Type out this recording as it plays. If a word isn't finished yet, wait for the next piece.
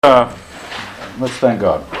Uh, let's thank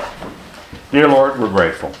God. Dear Lord, we're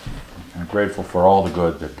grateful. And grateful for all the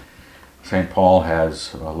good that St. Paul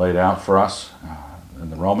has laid out for us in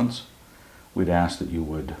the Romans. We'd ask that you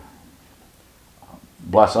would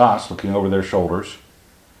bless us, looking over their shoulders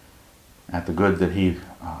at the good that he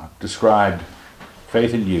described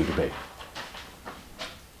faith in you to be.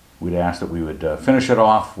 We'd ask that we would finish it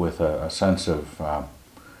off with a sense of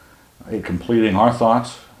it completing our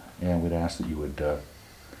thoughts, and we'd ask that you would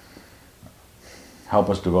help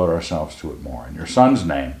us devote ourselves to it more. In your Son's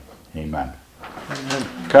name, amen.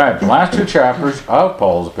 Okay, the last two chapters of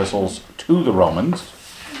Paul's epistles to the Romans.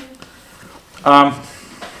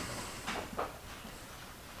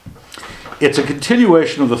 It's a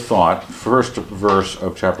continuation of the thought, first verse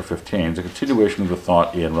of chapter 15, it's a continuation of the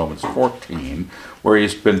thought in Romans 14, where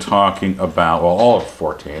he's been talking about, well, all of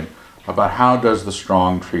 14, about how does the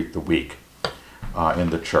strong treat the weak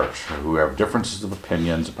in the church, who have differences of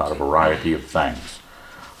opinions about a variety of things.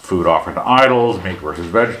 Food offered to idols, meat versus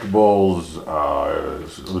vegetables,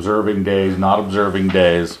 observing days, not observing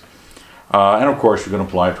days. And of course, you can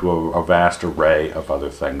apply it to a vast array of other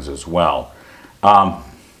things as well.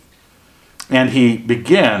 And he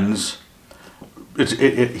begins,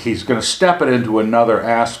 he's going to step it into another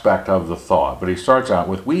aspect of the thought, but he starts out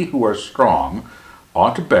with, we who are strong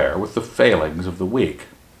ought to bear with the failings of the weak,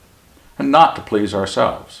 and not to please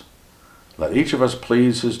ourselves. Let each of us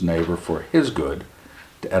please his neighbor for his good,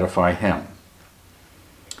 to edify him.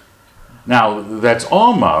 Now, that's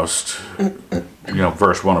almost,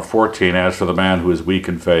 verse 1 of 14, as for the man who is weak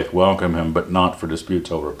in faith, welcome him, but not for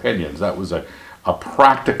disputes over opinions. That was a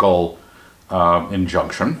practical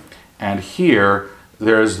injunction. And here,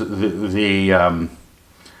 there's the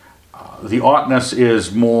oughtness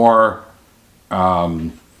is more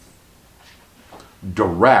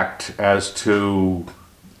direct as to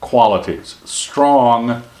qualities.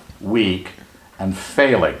 Strong, weak, and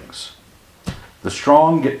failings. The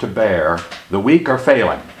strong get to bear, the weak are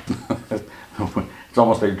failing. It's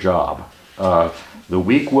almost their job. The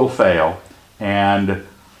weak will fail, and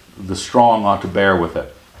the strong ought to bear with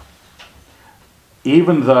it.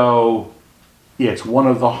 Even though it's one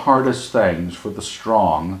of the hardest things for the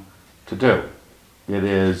strong to do. It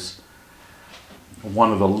is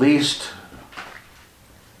one of the least,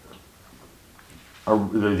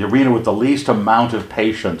 the arena with the least amount of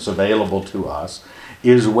patience available to us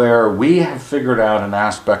is where we have figured out an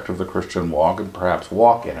aspect of the Christian walk and perhaps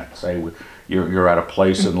walk in it. Say you're at a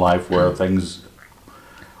place in life where things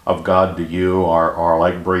of God to you are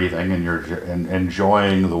like breathing, and you're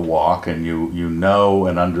enjoying the walk, and you know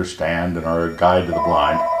and understand and are a guide to the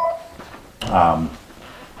blind.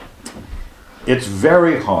 It's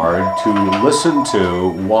very hard to listen to,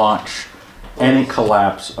 watch any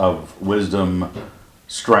collapse of wisdom,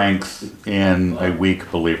 strength in a weak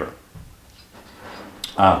believer.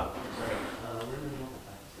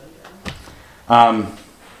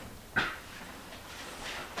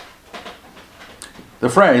 The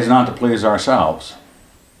phrase, not to please ourselves,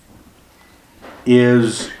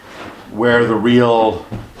 is where the real,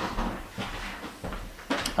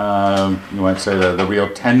 you might say the real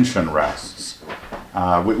tension rests.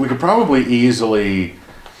 We could probably easily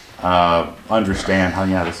understand how,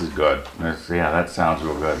 this is good. That sounds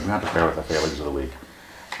real good. We have to bear with the failings of the weak.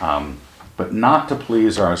 But not to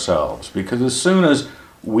please ourselves. Because as soon as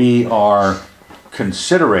we are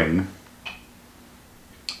considering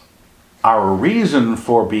our reason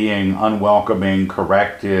for being unwelcoming,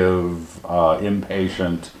 corrective,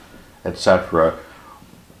 impatient, etc.,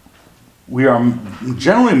 we are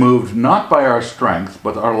generally moved not by our strength,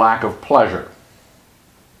 but our lack of pleasure.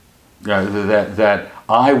 That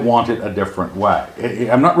I want it a different way.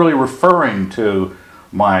 I'm not really referring to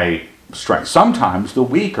my strength. Sometimes the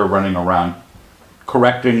weak are running around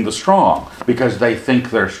correcting the strong because they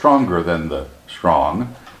think they're stronger than the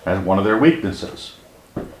strong as one of their weaknesses.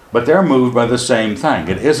 But they're moved by the same thing.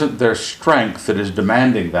 It isn't their strength that is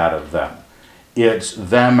demanding that of them. It's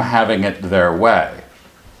them having it their way.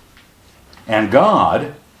 And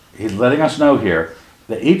God, he's letting us know here,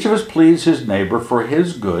 that each of us please his neighbor for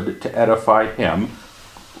his good to edify him,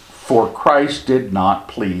 for Christ did not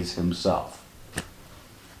please himself.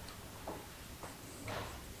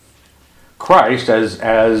 Christ, as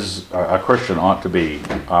a Christian ought to be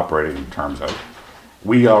operating in terms of,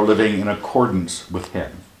 we are living in accordance with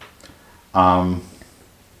him.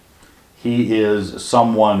 He is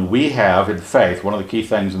someone we have in faith. One of the key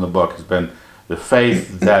things in the book has been the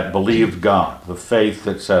faith that believed God, the faith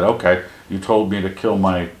that said, okay, you told me to kill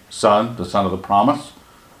my son, the son of the promise.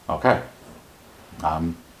 Okay.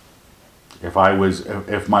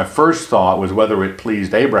 If my first thought was whether it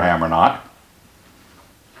pleased Abraham or not,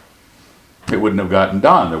 it wouldn't have gotten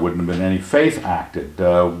done. There wouldn't have been any faith acted.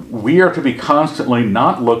 We are to be constantly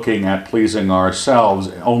not looking at pleasing ourselves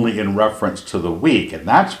only in reference to the weak, and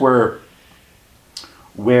that's where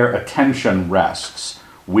attention rests.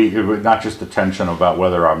 Not just attention about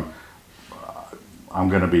whether I'm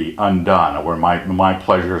going to be undone, or where my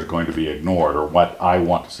pleasure is going to be ignored, or what I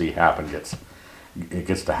want to see happen gets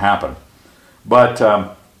to happen. But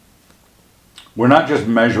we're not just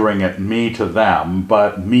measuring it me to them,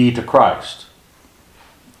 but me to Christ.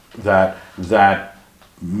 And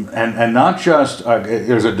not just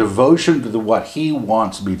there's a devotion to what He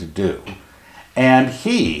wants me to do, and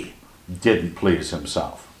He didn't please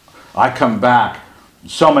Himself. I come back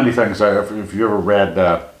so many things. If you ever read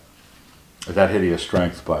That Hideous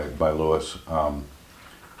Strength by Lewis,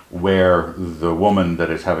 where the woman that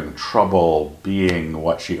is having trouble being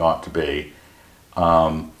what she ought to be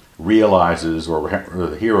realizes, or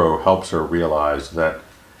the hero helps her realize that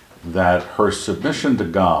her submission to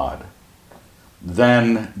God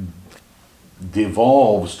then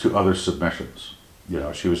devolves to other submissions.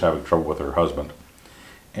 She was having trouble with her husband,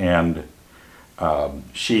 and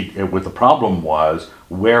the problem was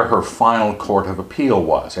where her final court of appeal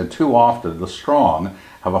was. And too often the strong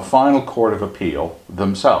have a final court of appeal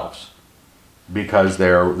themselves, because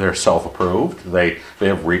they're self-approved. They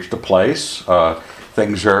have reached a place.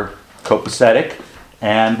 Things are copacetic,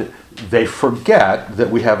 and they forget that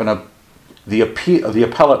we have the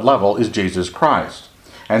appellate level is Jesus Christ,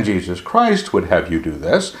 and Jesus Christ would have you do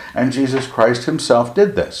this, and Jesus Christ Himself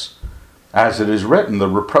did this. As it is written, the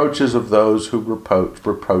reproaches of those who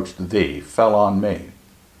reproached thee fell on me.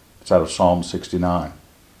 It's out of Psalm 69.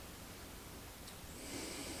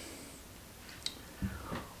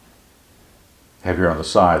 Have here on the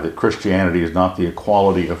side that Christianity is not the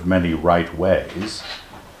equality of many right ways,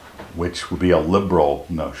 which would be a liberal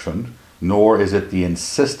notion, nor is it the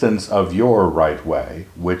insistence of your right way,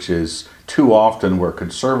 which is too often where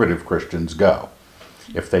conservative Christians go.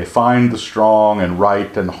 If they find the strong and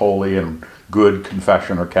right and holy and good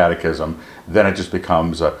confession or catechism, then it just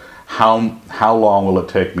becomes how long will it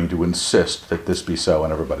take me to insist that this be so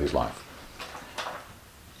in everybody's life?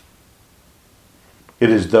 It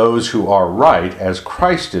is those who are right as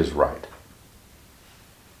Christ is right,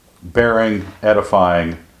 bearing,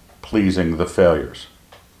 edifying, pleasing the failures.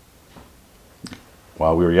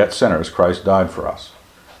 While we were yet sinners, Christ died for us.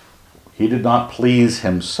 He did not please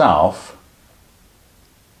Himself.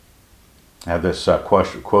 I have this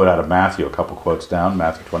quote out of Matthew, a couple quotes down,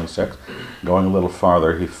 Matthew 26. Going a little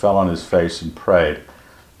farther, He fell on His face and prayed,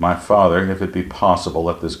 "My Father, if it be possible,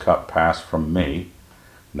 let this cup pass from me.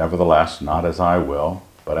 Nevertheless, not as I will,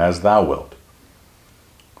 but as Thou wilt."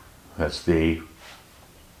 That's the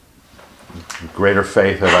greater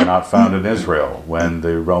faith have I not found in Israel, when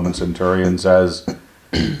the Roman centurion says,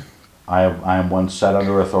 I am one set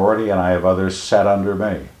under authority, and I have others set under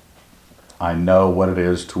me. I know what it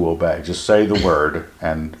is to obey. Just say the word,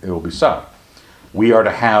 and it will be so. We are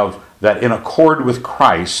to have that in accord with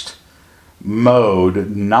Christ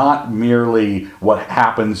mode, not merely what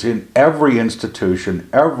happens in every institution,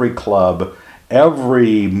 every club,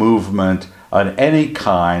 every movement on any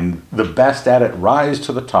kind. The best at it rise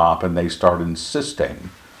to the top, and they start insisting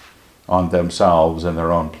on themselves in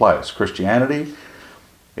their own place. Christianity,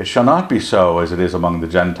 it shall not be so as it is among the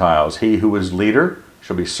Gentiles. He who is leader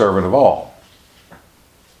shall be servant of all.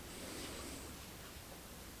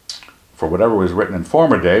 For whatever was written in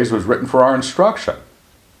former days was written for our instruction,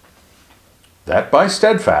 that by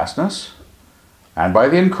steadfastness and by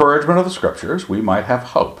the encouragement of the Scriptures we might have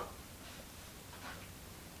hope.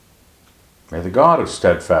 May the God of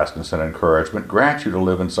steadfastness and encouragement grant you to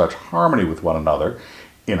live in such harmony with one another,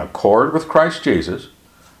 in accord with Christ Jesus,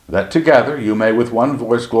 that together you may with one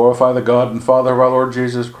voice glorify the God and Father of our Lord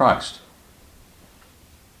Jesus Christ.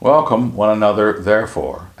 Welcome one another,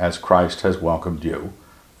 therefore, as Christ has welcomed you,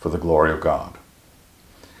 for the glory of God.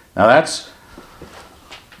 Now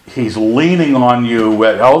he's leaning on you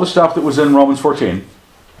at all the stuff that was in Romans 14.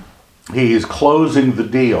 He's closing the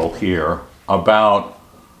deal here about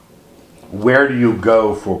where do you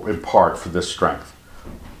go in part for this strength.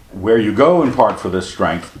 Where you go in part for this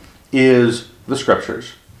strength is the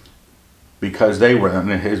Scriptures, because they were, in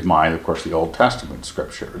his mind, of course, the Old Testament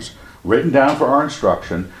Scriptures, written down for our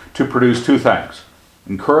instruction to produce two things: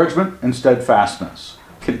 encouragement and steadfastness,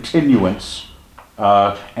 continuance,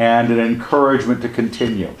 and an encouragement to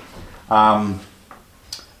continue. Hey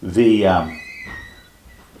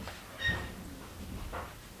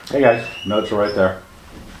guys, notes are right there.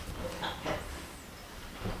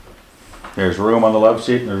 There's room on the love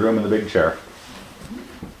seat and there's room in the big chair.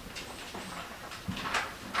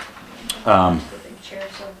 The big chair,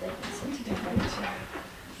 so You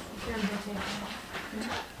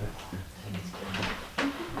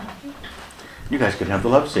guys can have the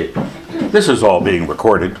love seat. This is all being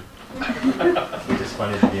recorded. We just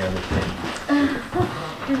wanted to be on the thing.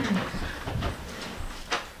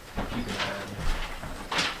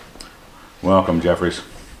 Welcome, Jeffries.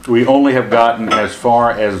 We only have gotten as far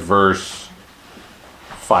as verse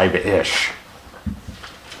 5-ish.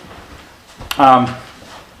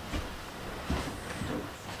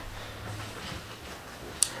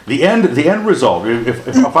 The end result,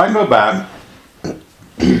 if I go back,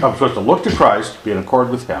 I'm supposed to look to Christ, be in accord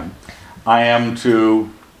with Him. I am to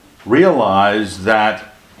realize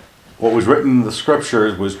that what was written in the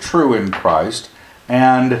Scriptures was true in Christ,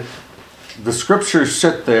 and the Scriptures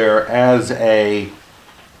sit there as a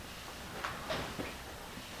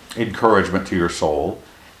encouragement to your soul,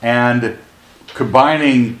 and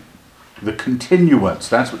combining the continuance,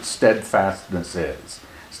 that's what steadfastness is.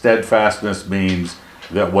 Steadfastness means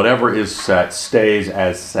that whatever is set stays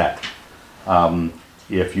as set.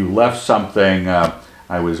 If you left something,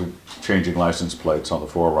 I was changing license plates on the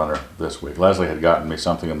 4Runner this week. Leslie had gotten me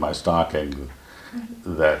something in my stocking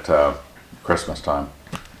that Christmas time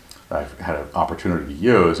I had an opportunity to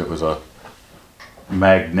use. It was a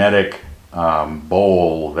magnetic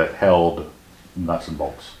bowl that held nuts and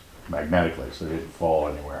bolts magnetically, so they didn't fall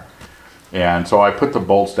anywhere. And so I put the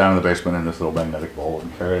bolts down in the basement in this little magnetic bowl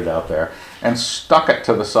and carried it out there and stuck it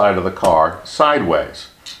to the side of the car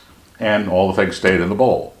sideways. And all the things stayed in the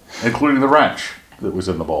bowl, including the wrench that was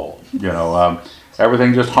in the bowl. You know,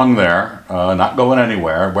 everything just hung there, not going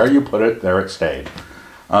anywhere. Where you put it, there it stayed.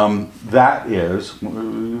 That is,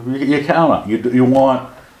 you count on. You want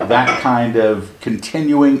that kind of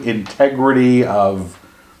continuing integrity of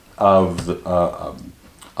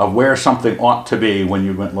where something ought to be when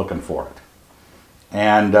you went looking for it.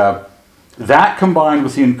 And that combined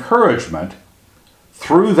with the encouragement,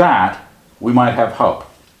 through that, we might have hope.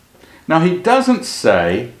 Now, he doesn't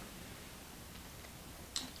say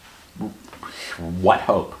what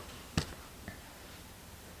hope.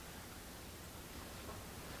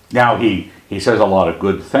 Now, he says a lot of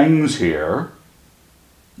good things here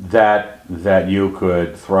that you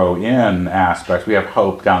could throw in aspects. We have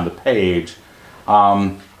hope down the page.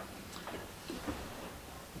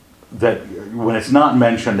 That when it's not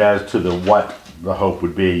mentioned as to what the hope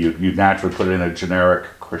would be, you naturally put it in a generic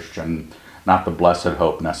Christian, not the blessed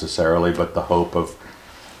hope necessarily, but the hope of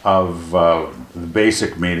the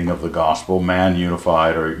basic meaning of the gospel, man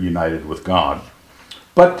unified or united with God.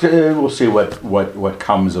 But we'll see what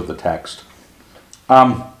comes of the text.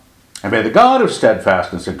 And may the God of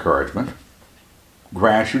steadfastness, encouragement,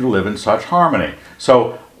 grant you to live in such harmony.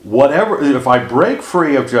 So whatever, if I break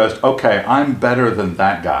free of just, okay, I'm better than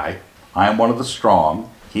that guy, I am one of the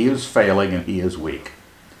strong, he is failing and he is weak.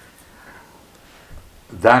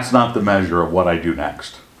 That's not the measure of what I do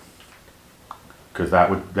next. Because that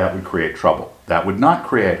would create trouble. That would not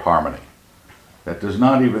create harmony. That does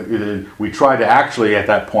not even, we try to actually at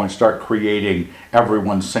that point start creating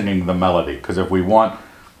everyone singing the melody. Because if we want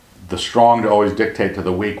the strong to always dictate to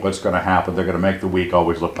the weak what's going to happen, they're going to make the weak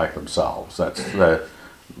always look like themselves. That's the,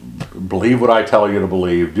 believe what I tell you to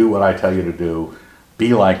believe, do what I tell you to do,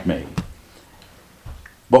 be like me.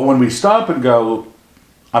 But when we stop and go,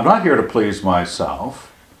 I'm not here to please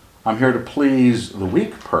myself, I'm here to please the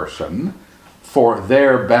weak person for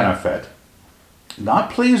their benefit, not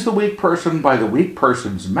please the weak person by the weak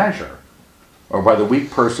person's measure, or by the weak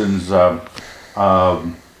person's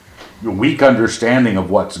weak understanding of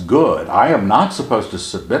what's good. I am not supposed to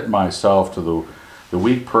submit myself to the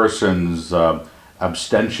weak person's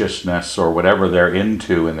abstentiousness or whatever they're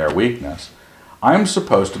into in their weakness. I'm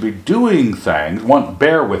supposed to be doing things,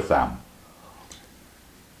 bear with them.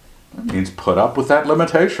 That means put up with that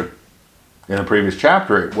limitation. In the previous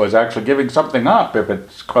chapter, it was actually giving something up if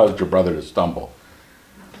it's caused your brother to stumble.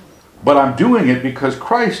 But I'm doing it because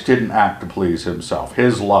Christ didn't act to please himself.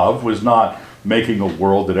 His love was not making a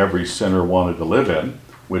world that every sinner wanted to live in,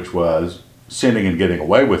 which was sinning and getting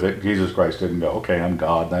away with it. Jesus Christ didn't go, okay, I'm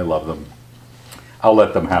God and I love them. I'll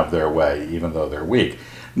let them have their way, even though they're weak.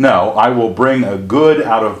 No, I will bring a good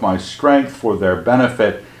out of my strength for their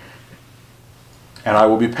benefit, and I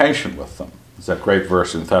will be patient with them. It's that great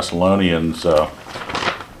verse in Thessalonians.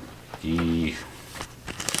 We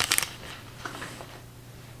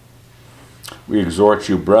exhort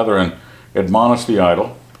you, brethren, admonish the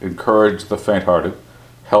idle, encourage the faint-hearted,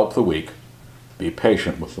 help the weak, be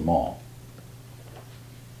patient with them all.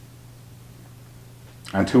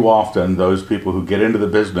 And too often, those people who get into the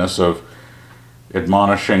business of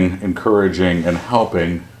admonishing, encouraging, and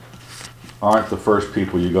helping aren't the first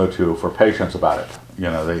people you go to for patience about it.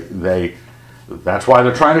 That's why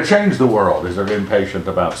they're trying to change the world, is they're impatient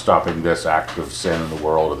about stopping this act of sin in the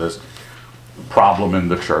world or this problem in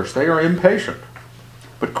the church. They are impatient.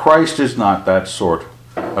 But Christ is not that sort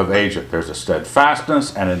of agent. There's a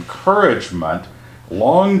steadfastness and encouragement,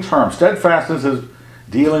 long-term. Steadfastness is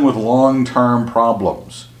dealing with long-term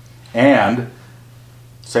problems. And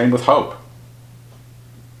same with hope.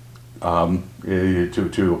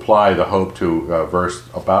 To apply the hope to a verse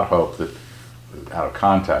about hope that out of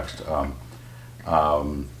context,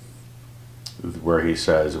 where he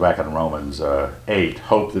says back in Romans 8,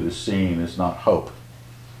 hope that is seen is not hope.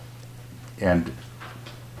 And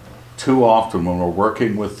too often when we're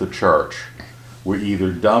working with the church, we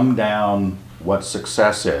either dumb down what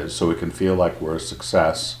success is so we can feel like we're a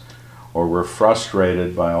success, or we're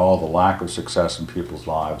frustrated by all the lack of success in people's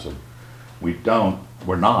lives, and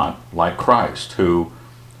we're not like Christ, who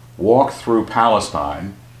walked through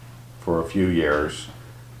Palestine for a few years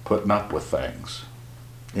putting up with things.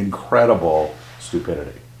 Incredible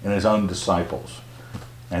stupidity in his own disciples.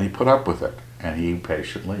 And he put up with it. And he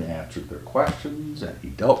patiently answered their questions, and he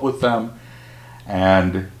dealt with them.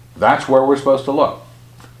 And that's where we're supposed to look.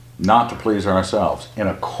 Not to please ourselves. In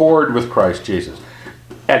accord with Christ Jesus.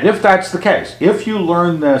 And if that's the case, if you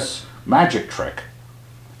learn this magic trick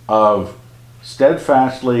of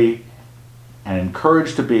steadfastly and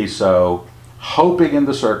encouraged to be so, hoping in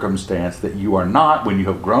the circumstance that you are not, when you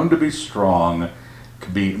have grown to be strong,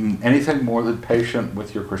 could be anything more than patient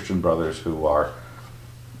with your Christian brothers who are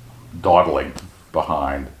dawdling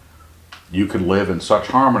behind, you can live in such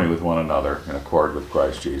harmony with one another in accord with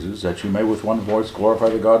Christ Jesus that you may with one voice glorify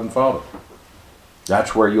the God and Father.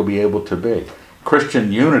 That's where you'll be able to be.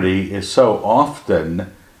 Christian unity is so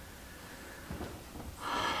often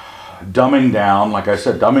dumbing down, like I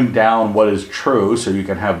said, dumbing down what is true so you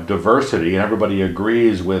can have diversity and everybody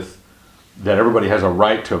agrees with that everybody has a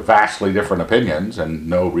right to vastly different opinions and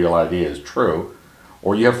no real idea is true,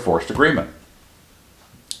 or you have forced agreement.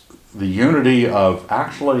 The unity of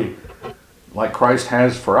actually, like Christ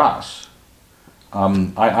has for us,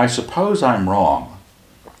 I suppose I'm wrong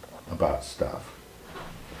about stuff.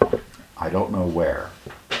 I don't know where.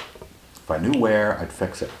 If I knew where, I'd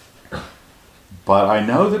fix it. But I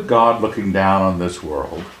know that God, looking down on this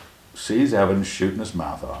world, sees Evan shooting his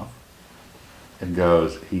mouth off and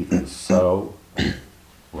goes, he is so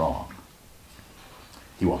wrong.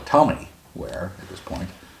 He won't tell me where at this point,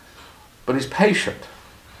 but he's patient.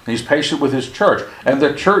 He's patient with his church, and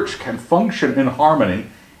the church can function in harmony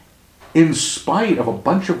in spite of a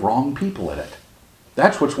bunch of wrong people in it.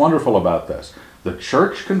 That's what's wonderful about this. The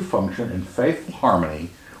church can function in faithful harmony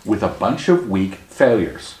with a bunch of weak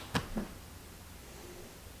failures.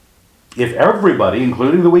 If everybody,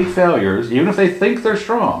 including the weak failures, even if they think they're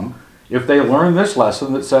strong, if they learn this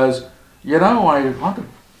lesson that says, I want to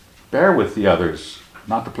bear with the others,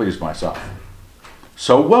 not to please myself.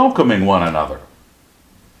 So welcoming one another,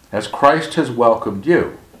 as Christ has welcomed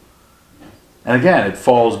you. And again, it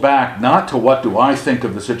falls back not to what do I think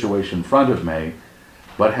of the situation in front of me,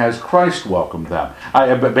 but has Christ welcomed them?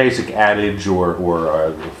 A basic adage or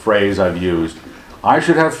a phrase I've used, I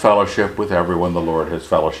should have fellowship with everyone the Lord has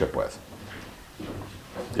fellowship with.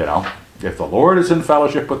 If the Lord is in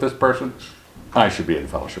fellowship with this person, I should be in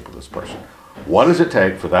fellowship with this person. What does it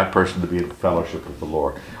take for that person to be in fellowship with the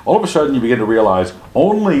Lord? All of a sudden you begin to realize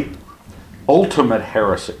only ultimate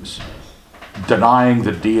heresies, denying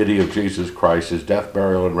the deity of Jesus Christ, his death,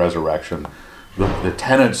 burial, and resurrection, the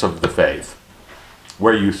tenets of the faith,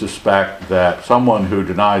 where you suspect that someone who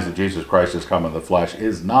denies that Jesus Christ has come in the flesh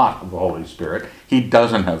is not the Holy Spirit. He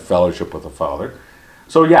doesn't have fellowship with the Father.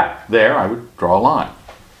 So there I would draw a line.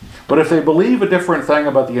 But if they believe a different thing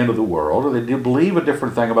about the end of the world, or they do believe a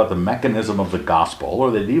different thing about the mechanism of the gospel, or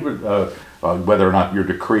they even whether or not you're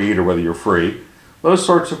decreed or whether you're free, those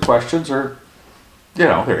sorts of questions are,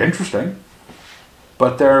 they're interesting.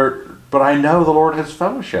 But I know the Lord has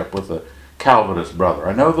fellowship with the Calvinist brother.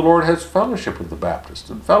 I know the Lord has fellowship with the Baptist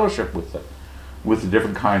and fellowship with the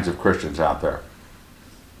different kinds of Christians out there.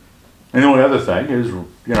 And the only other thing is,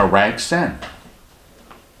 rank sin.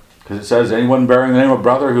 Because it says anyone bearing the name of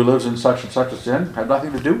brother who lives in such and such a sin had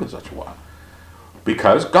nothing to do with such a one.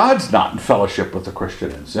 Because God's not in fellowship with the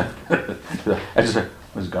Christian in sin. I just say,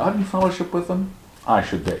 is God in fellowship with them? I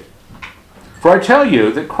should be. For I tell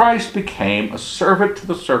you that Christ became a servant to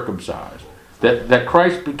the circumcised. That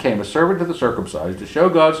Christ became a servant to the circumcised to show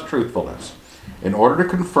God's truthfulness, in order to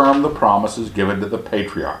confirm the promises given to the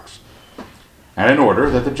patriarchs, and in order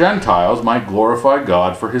that the Gentiles might glorify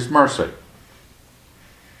God for his mercy.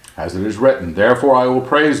 As it is written, therefore I will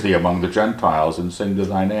praise thee among the Gentiles and sing to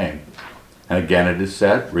thy name. And again it is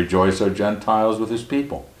said, rejoice, O Gentiles, with his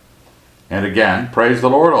people. And again, praise the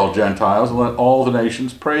Lord, all Gentiles, and let all the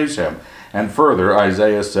nations praise him. And further,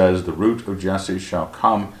 Isaiah says, the root of Jesse shall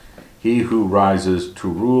come, he who rises to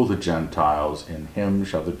rule the Gentiles, in him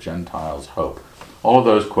shall the Gentiles hope. All of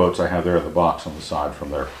those quotes I have there in the box on the side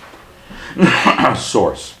from their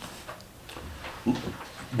source.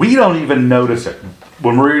 We don't even notice it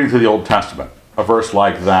when we're reading through the Old Testament. A verse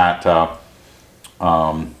like that,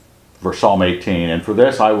 verse Psalm 18, and for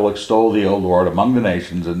this I will extol thee, O Lord, among the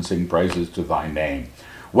nations, and sing praises to thy name.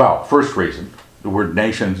 Well, first reason, the word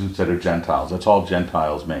nations instead of Gentiles. That's all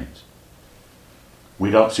Gentiles means. We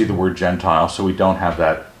don't see the word Gentile, so we don't have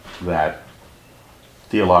that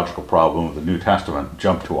theological problem of the New Testament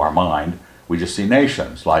jump to our mind. We just see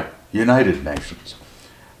nations, like United Nations,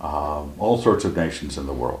 all sorts of nations in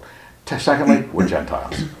the world. Secondly, we're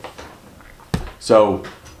Gentiles. So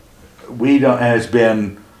we don't, and it's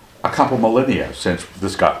been a couple millennia since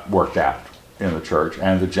this got worked out in the church,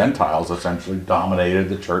 and the Gentiles essentially dominated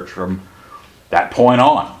the church from that point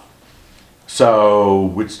on.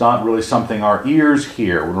 So it's not really something our ears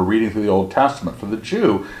hear when we're reading through the Old Testament. For the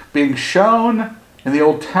Jew, being shown in the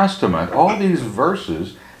Old Testament all these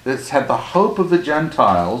verses that had the hope of the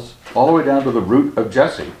Gentiles all the way down to the root of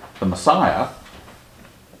Jesse, the Messiah,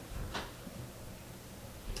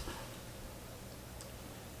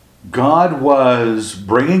 God was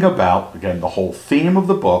bringing about, again, the whole theme of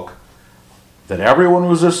the book, that everyone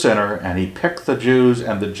was a sinner, and he picked the Jews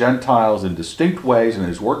and the Gentiles in distinct ways, and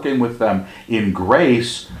is working with them in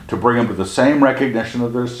grace to bring them to the same recognition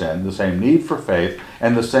of their sin, the same need for faith,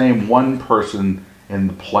 and the same one person in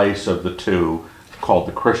the place of the two, called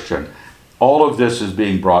the Christian. All of this is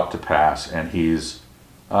being brought to pass, and he's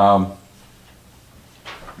laying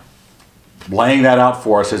that out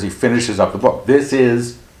for us as he finishes up the book. This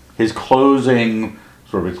is his closing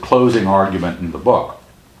argument in the book.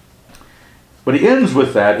 But he ends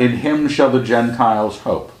with that, in him shall the Gentiles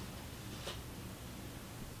hope.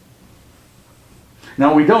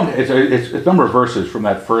 Now we don't, it's a number of verses from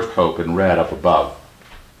that first hope in red up above,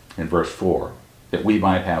 in verse 4, that we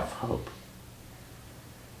might have hope.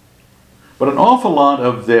 But an awful lot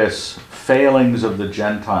of this failings of the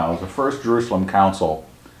Gentiles, the first Jerusalem Council,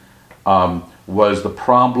 was the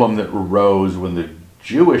problem that arose when the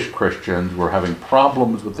Jewish Christians were having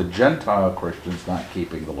problems with the Gentile Christians not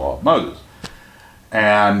keeping the law of Moses.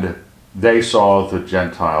 And they saw the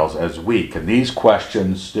Gentiles as weak. And these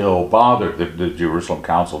questions still bothered. The Jerusalem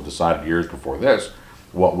Council decided years before this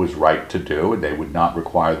what was right to do, and they would not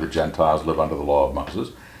require the Gentiles live under the law of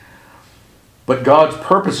Moses. But God's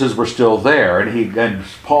purposes were still there, and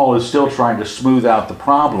Paul is still trying to smooth out the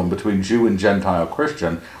problem between Jew and Gentile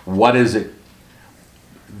Christian. What is it?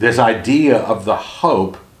 This idea of the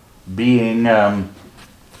hope being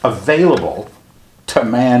available to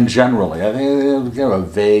man generally. I think a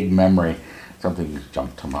vague memory. Something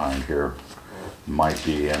jumped to mind here. Might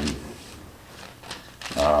be in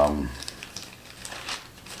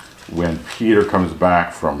when Peter comes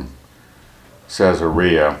back from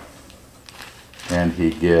Caesarea, and he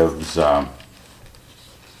gives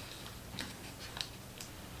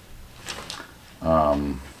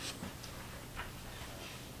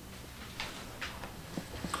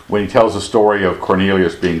when he tells the story of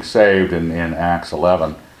Cornelius being saved in Acts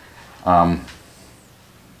 11. And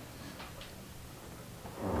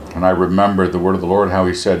I remembered the word of the Lord, how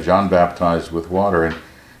he said, John baptized with water,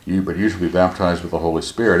 but you shall be baptized with the Holy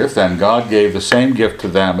Spirit. If then God gave the same gift to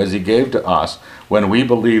them as he gave to us when we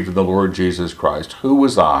believed in the Lord Jesus Christ, who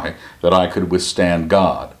was I that I could withstand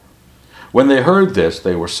God? When they heard this,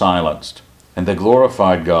 they were silenced, and they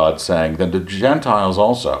glorified God, saying, then to Gentiles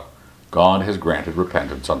also God has granted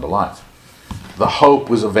repentance unto life. The hope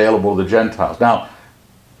was available to the Gentiles. Now,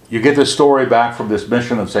 you get this story back from this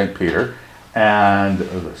mission of St. Peter, and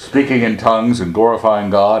speaking in tongues and glorifying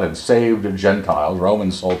God and saved Gentiles,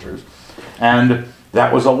 Roman soldiers. And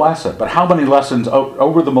that was a lesson. But how many lessons,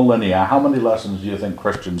 over the millennia, how many lessons do you think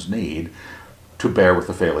Christians need to bear with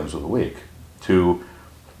the failings of the weak? To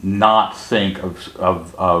not think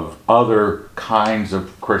of other kinds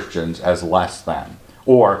of Christians as less than.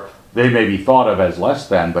 Or they may be thought of as less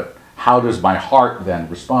than, but how does my heart then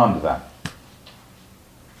respond to that?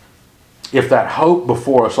 If that hope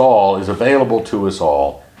before us all is available to us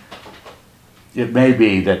all, it may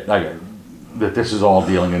be that this is all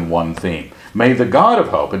dealing in one theme. May the God of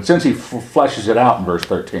hope, and since he fleshes it out in verse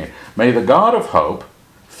 13, may the God of hope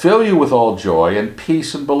fill you with all joy and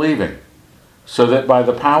peace in believing, so that by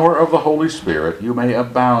the power of the Holy Spirit you may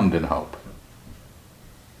abound in hope.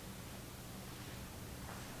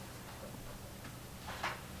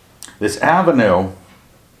 This avenue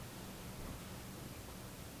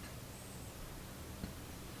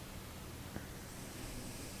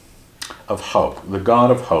of hope, the God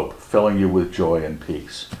of hope, filling you with joy and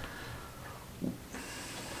peace.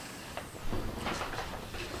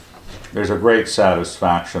 There's a great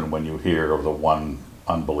satisfaction when you hear of the one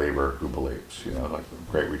unbeliever who believes, like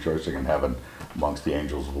great rejoicing in heaven amongst the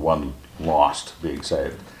angels of the one lost being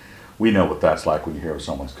saved. We know what that's like when you hear of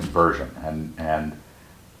someone's conversion. And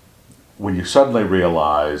when you suddenly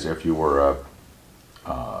realize, if you were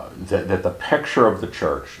that the picture of the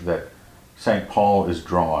church that St. Paul is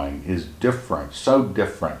drawing is different, so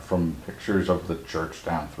different from pictures of the church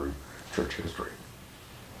down through church history,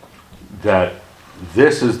 that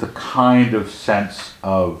this is the kind of sense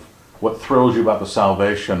of what thrills you about the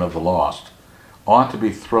salvation of the lost ought to be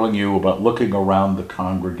thrilling you about looking around the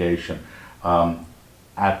congregation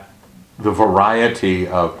at the variety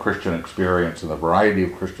of Christian experience and the variety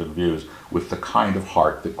of Christian views with the kind of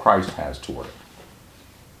heart that Christ has toward it.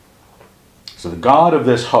 So the God of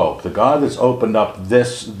this hope, the God that's opened up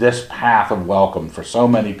this path of welcome for so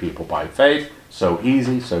many people by faith, so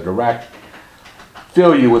easy, so direct,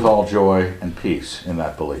 fill you with all joy and peace in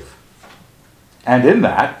that belief. And in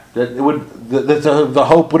that the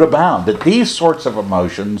hope would abound, that these sorts of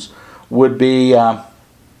emotions would be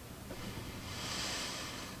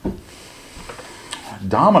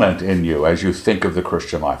dominant in you as you think of the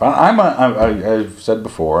Christian life. I've said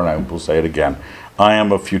before, and I will say it again, I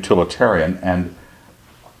am a futilitarian, and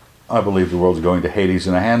I believe the world's going to Hades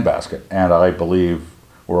in a handbasket, and I believe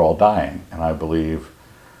we're all dying, and I believe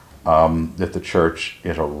that the church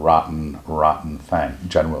is a rotten, rotten thing,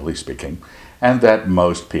 generally speaking, and that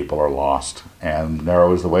most people are lost, and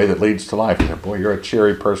narrow is the way that leads to life. Boy, you're a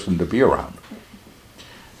cheery person to be around.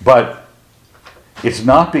 But it's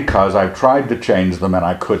not because I've tried to change them and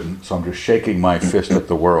I couldn't, so I'm just shaking my fist at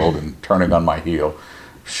the world and turning on my heel,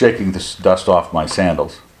 shaking the dust off my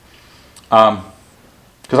sandals. Because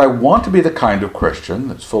I want to be the kind of Christian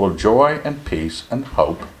that's full of joy and peace and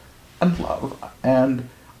hope and love, and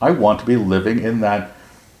I want to be living in that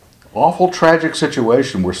awful, tragic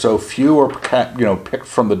situation where so few are, picked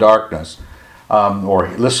from the darkness, or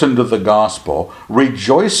listen to the gospel,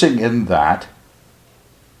 rejoicing in that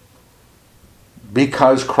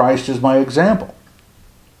because Christ is my example.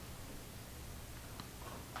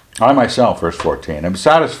 I myself, verse 14, am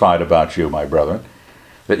satisfied about you, my brethren,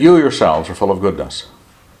 that you yourselves are full of goodness,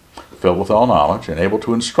 filled with all knowledge, and able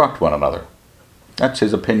to instruct one another. That's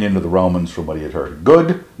his opinion of the Romans from what he had heard.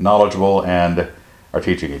 Good, knowledgeable, and are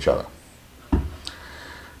teaching each other.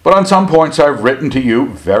 But on some points I've written to you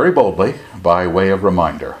very boldly by way of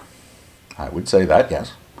reminder. I would say that,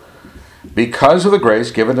 yes. Because of the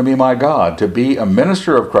grace given to me by God to be a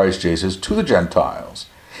minister of Christ Jesus to the Gentiles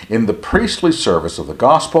in the priestly service of the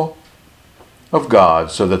gospel of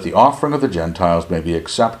God, so that the offering of the Gentiles may be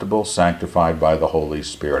acceptable, sanctified by the Holy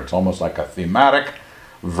Spirit. It's almost like a thematic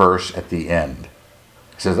verse at the end.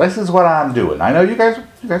 He says, this is what I'm doing. I know you guys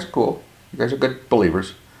are cool. You guys are good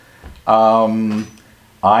believers. I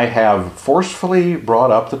have forcefully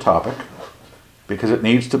brought up the topic because it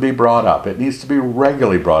needs to be brought up. It needs to be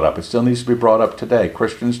regularly brought up. It still needs to be brought up today.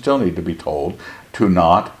 Christians still need to be told to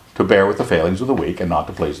bear with the failings of the weak and not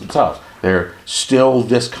to please themselves. They're still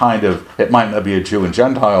this kind of, it might not be a Jew and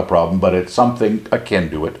Gentile problem, but it's something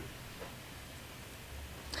akin to it.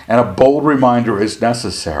 And a bold reminder is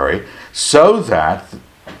necessary so that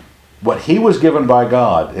what he was given by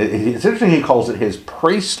God, it's interesting he calls it his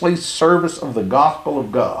priestly service of the gospel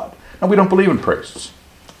of God. Now, we don't believe in priests,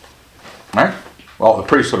 right? Well, the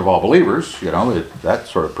priesthood of all believers, that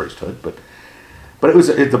sort of priesthood. But it was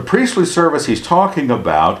the priestly service he's talking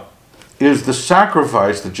about is the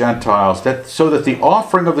sacrifice the Gentiles, so that the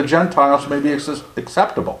offering of the Gentiles may be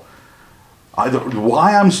acceptable.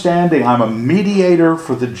 Why I'm standing, I'm a mediator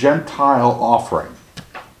for the Gentile offering.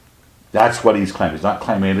 That's what he's claiming. He's not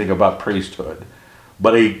claiming anything about priesthood,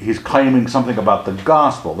 but he's claiming something about the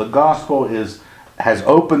gospel. The gospel has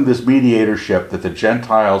opened this mediatorship that the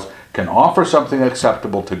Gentiles can offer something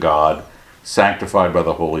acceptable to God, sanctified by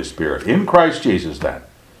the Holy Spirit. In Christ Jesus, then,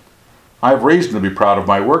 I have reason to be proud of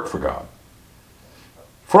my work for God.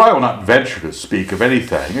 For I will not venture to speak of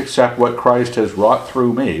anything except what Christ has wrought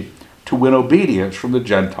through me to win obedience from the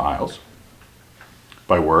Gentiles,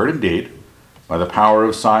 by word and deed, by the power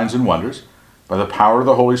of signs and wonders, by the power of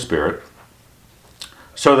the Holy Spirit,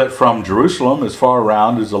 so that from Jerusalem as far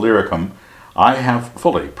around as Illyricum, I have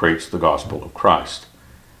fully preached the gospel of Christ,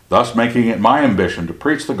 thus making it my ambition to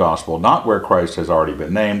preach the gospel not where Christ has already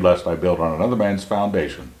been named, lest I build on another man's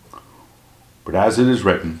foundation. But as it is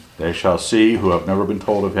written, they shall see who have never been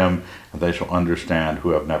told of him, and they shall understand who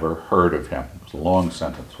have never heard of him. It's a long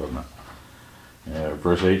sentence, wasn't it?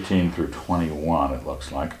 Verse 18 through 21, it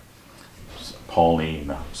looks like.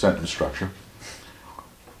 Pauline sentence structure.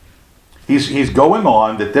 He's going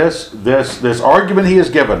on that this argument he has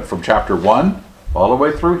given from chapter 1 all the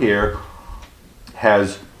way through here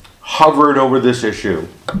has hovered over this issue.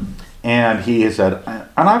 And he has said, and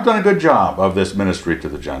I've done a good job of this ministry to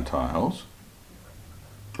the Gentiles.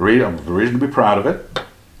 The reason to be proud of it.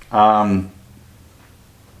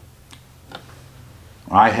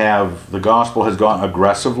 The gospel has gone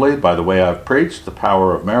aggressively by the way I've preached, the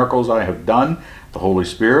power of miracles I have done, the Holy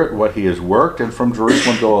Spirit, what he has worked, and from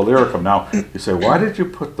Jerusalem to Illyricum. Now, you say, why did you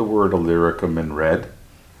put the word Illyricum in red?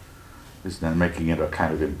 Isn't that making it a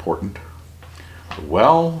kind of important?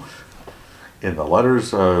 Well, in the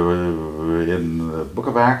letters, in the book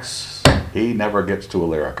of Acts, he never gets to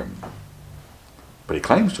Illyricum. But he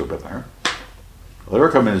claims to have been there.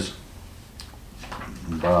 Illyricum is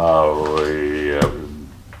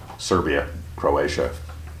Serbia, Croatia,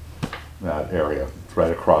 that area. It's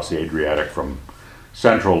right across the Adriatic from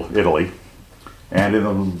central Italy. And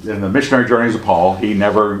in the missionary journeys of Paul, he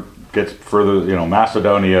never gets further.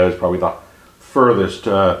 Macedonia is probably the furthest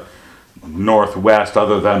northwest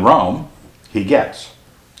other than Rome. He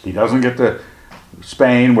doesn't get to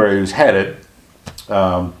Spain where he was headed,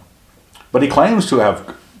 but he claims to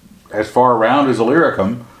have, as far around as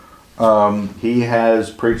Illyricum, he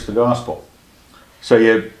has preached the gospel. So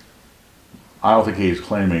I don't think he's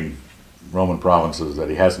claiming Roman provinces that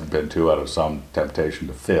he hasn't been to out of some temptation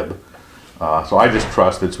to fib. So I just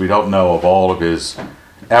trust that we don't know of all of his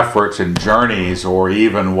efforts and journeys, or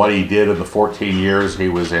even what he did in the 14 years he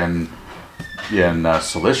was in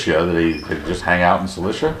Cilicia. Did he just hang out in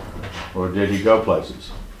Cilicia, or did he go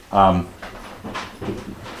places? But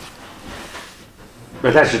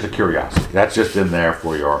that's just a curiosity. That's just in there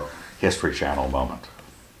for your History Channel moment.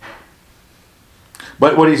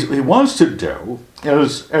 But what he wants to do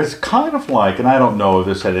is kind of like, and I don't know if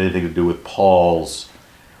this had anything to do with Paul's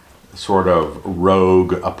sort of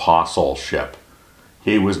rogue apostleship.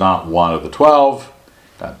 He was not one of the 12,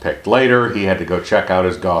 got picked later. He had to go check out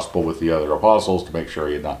his gospel with the other apostles to make sure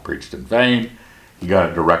he had not preached in vain. He got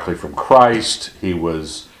it directly from Christ. He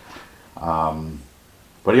was,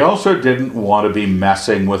 but he also didn't want to be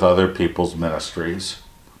messing with other people's ministries.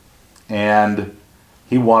 And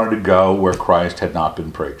he wanted to go where Christ had not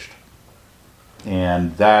been preached.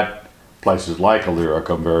 And that, places like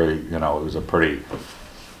Illyricum, it was a pretty,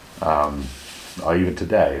 even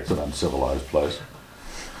today, it's an uncivilized place.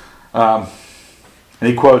 And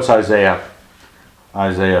he quotes Isaiah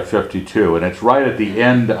 52, and it's right at the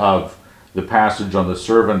end of the passage on the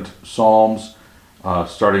servant psalms,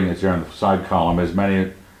 starting as there in the side column. As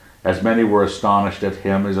many were astonished at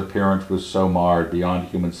him, his appearance was so marred beyond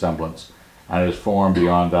human semblance, and his form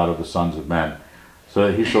beyond that of the sons of men, so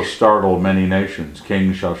that he shall startle many nations.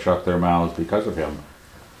 Kings shall shut their mouths because of him.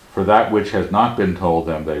 For that which has not been told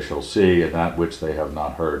them they shall see, and that which they have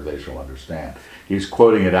not heard they shall understand. He's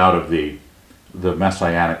quoting it out of the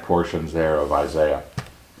messianic portions there of Isaiah.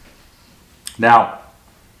 Now,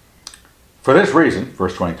 for this reason,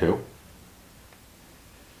 verse 22,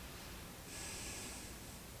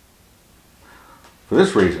 for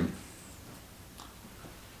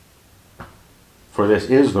this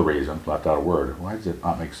is the reason, left out a word. Why does it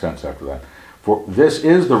not make sense after that? For this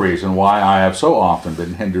is the reason why I have so often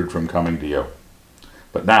been hindered from coming to you.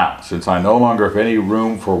 But now, since I no longer have any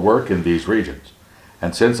room for work in these regions,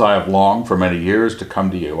 and since I have longed for many years to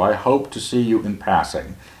come to you, I hope to see you in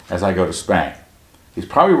passing as I go to Spain. He's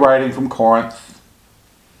probably writing from Corinth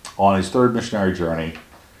on his third missionary journey.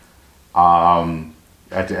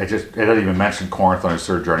 It doesn't even mention Corinth on his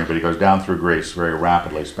third journey, but he goes down through Greece very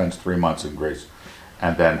rapidly, spends 3 months in Greece,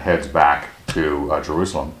 and then heads back to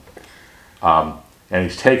Jerusalem. And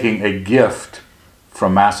he's taking a gift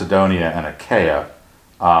from Macedonia and Achaia,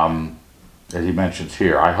 as he mentions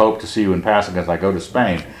here. I hope to see you in passing as I go to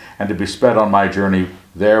Spain, and to be sped on my journey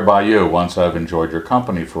there by you once I've enjoyed your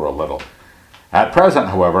company for a little. At present,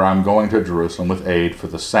 however, I'm going to Jerusalem with aid for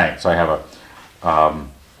the saints. I have a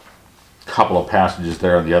couple of passages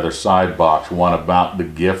there in the other side box, one about the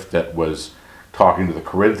gift that was talking to the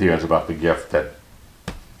Corinthians about the gift that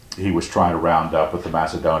he was trying to round up with the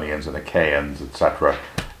Macedonians and Achaeans, etc.,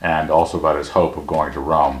 and also about his hope of going to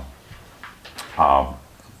Rome,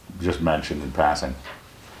 just mentioned in passing.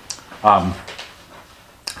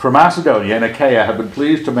 For Macedonia and Achaia have been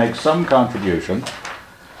pleased to make some contribution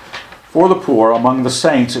for the poor among the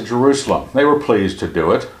saints at Jerusalem. They were pleased to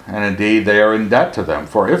do it, and indeed they are in debt to them,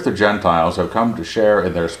 for if the Gentiles have come to share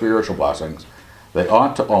in their spiritual blessings, they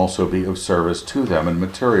ought to also be of service to them in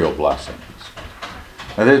material blessings.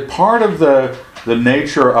 And part of the the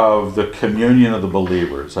nature of the communion of the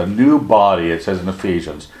believers. A new body, it says in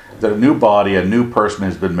Ephesians, that a new body, a new person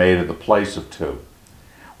has been made in the place of two.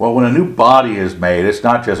 Well, when a new body is made, it's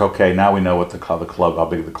not just, okay, now we know what the club, how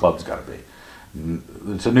big the club's got to be.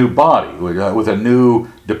 It's a new body with a new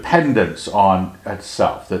dependence on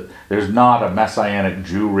itself. That there's not a Messianic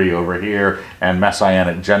Jewry over here and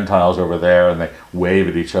Messianic Gentiles over there, and they wave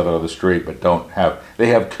at each other on the street, but they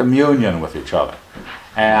have communion with each other.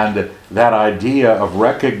 And that idea of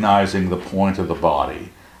recognizing the point of the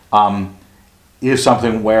body is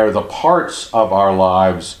something where the parts of our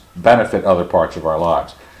lives benefit other parts of our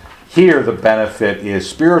lives. Here, the benefit is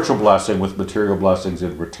spiritual blessing with material blessings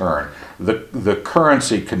in return. The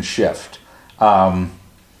currency can shift. In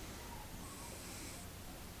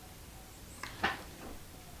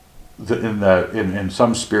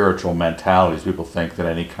some spiritual mentalities, people think that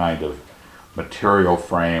any kind of material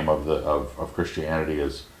frame of Christianity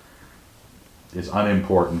is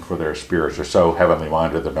unimportant for their spirits. They're so heavenly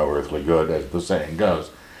minded, they're no earthly good, as the saying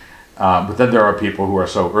goes. But then there are people who are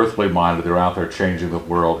so earthly minded, they're out there changing the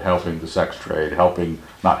world, helping the sex trade, hindering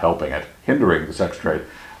the sex trade,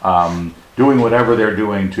 doing whatever they're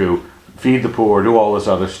doing to feed the poor, do all this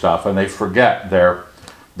other stuff, and they forget the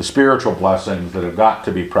spiritual blessings that have got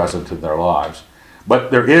to be present in their lives. But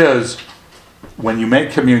there is, when you make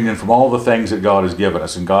communion from all the things that God has given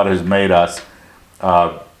us, and God has made us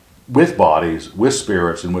with bodies, with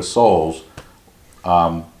spirits, and with souls,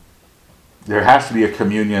 there has to be a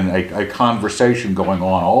communion, a conversation going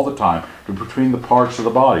on all the time between the parts of the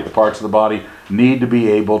body. The parts of the body need to be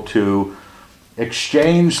able to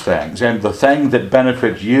exchange things. And the thing that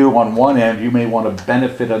benefits you on one end, you may want to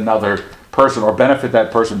benefit another person or benefit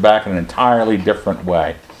that person back in an entirely different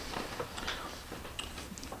way.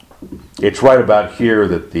 It's right about here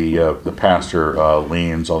that the pastor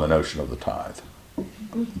leans on the notion of the tithe.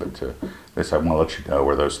 But this, I want to let you know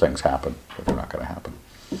where those things happen, but they're not going to happen.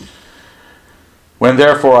 When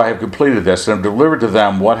therefore I have completed this and have delivered to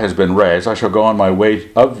them what has been raised, I shall go on by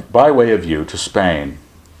way of you to Spain.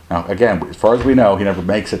 Now, again, as far as we know, he never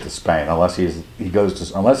makes it to Spain unless he goes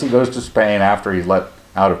to Spain after he's let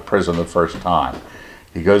out of prison the first time.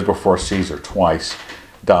 He goes before Caesar twice,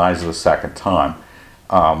 dies the second time.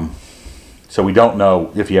 So we don't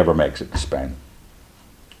know if he ever makes it to Spain.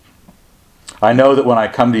 I know that when I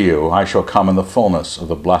come to you, I shall come in the fullness of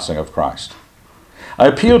the blessing of Christ. I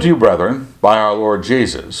appeal to you, brethren, by our Lord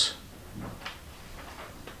Jesus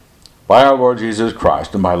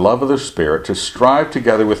Christ, and by love of the Spirit, to strive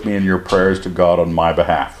together with me in your prayers to God on my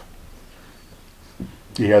behalf.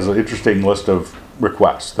 He has an interesting list of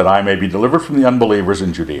requests: that I may be delivered from the unbelievers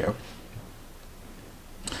in Judea,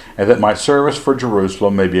 and that my service for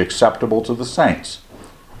Jerusalem may be acceptable to the saints,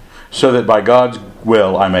 so that by God's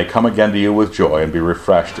will I may come again to you with joy and be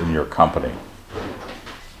refreshed in your company.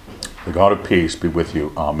 The God of peace be with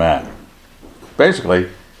you. Amen. Basically,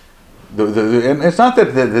 and it's not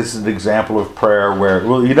that this is an example of prayer where,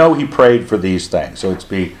 well, he prayed for these things, so it's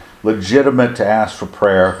be legitimate to ask for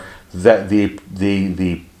prayer that the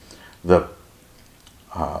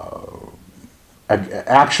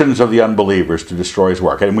actions of the unbelievers to destroy his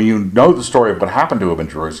work. And when you know the story of what happened to him in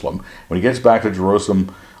Jerusalem, when he gets back to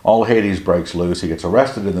Jerusalem, all Hades breaks loose. He gets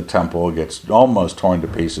arrested in the temple, gets almost torn to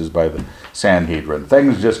pieces by the Sanhedrin.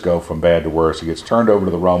 Things just go from bad to worse. He gets turned over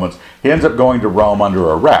to the Romans. He ends up going to Rome under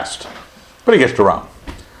arrest, but he gets to Rome.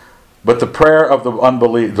 But the prayer of the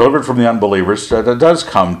delivered from the unbelievers does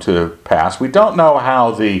come to pass. We don't know how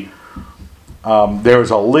there was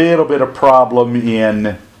a little bit of problem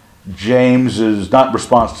in James's, not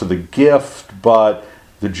response to the gift, but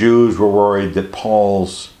the Jews were worried that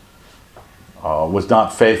Paul's was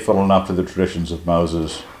not faithful enough to the traditions of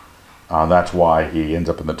Moses. That's why he ends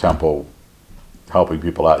up in the temple helping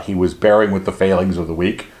people out. He was bearing with the failings of the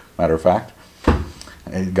weak, matter of fact.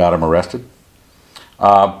 It got him arrested.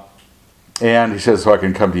 And he says, so I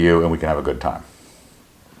can come to you and we can have a good time.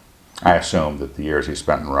 I assume that the years he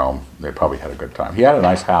spent in Rome, they probably had a good time. He had a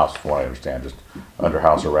nice house, from what I understand, just under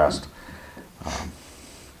house arrest.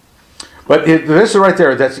 But this is right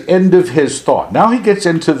there, that's the end of his thought. Now he gets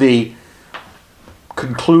into the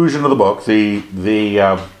conclusion of the book, the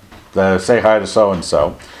say hi to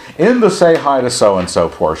so-and-so. In the say hi to so-and-so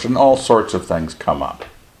portion, all sorts of things come up.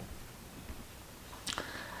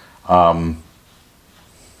 I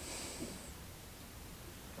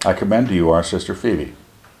commend to you our sister Phoebe,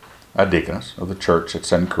 a deaconess of the church at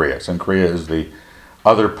Cenchrea. Cenchrea is the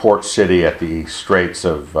other port city at the Straits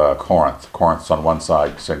of Corinth. Corinth's on one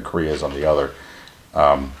side, Cenchrea is on the other,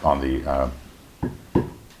 on the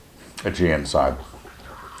Aegean side.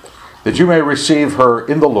 that you may receive her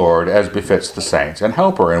in the Lord as befits the saints, and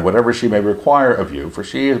help her in whatever she may require of you, for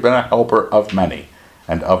she has been a helper of many,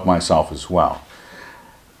 and of myself as well.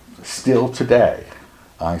 Still today,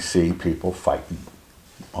 I see people fighting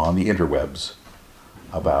on the interwebs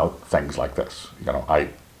about things like this.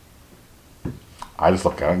 I just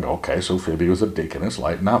look at it and go, okay, so Phoebe was a deaconess,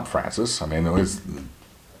 lighten up, Francis. I mean,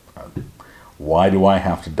 why do I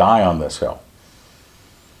have to die on this hill?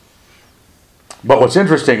 But what's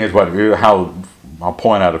interesting is how I'll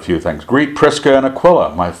point out a few things. Greet Prisca and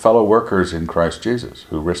Aquila, my fellow workers in Christ Jesus,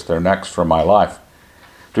 who risked their necks for my life,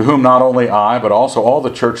 to whom not only I, but also all the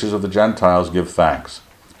churches of the Gentiles give thanks.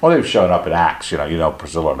 Well, they've shown up in Acts,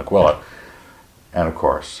 Priscilla and Aquila. And of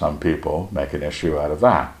course, some people make an issue out of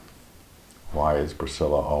that. Why is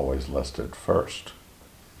Priscilla always listed first?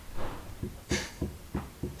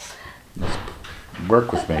 Let's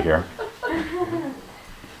work with me here.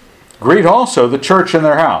 Greet also the church in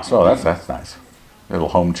their house. Oh, that's nice. Little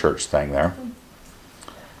home church thing there.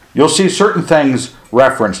 You'll see certain things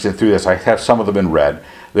referenced through this. I have some of them in red.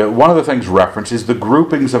 One of the things referenced is the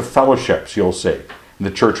groupings of fellowships you'll see in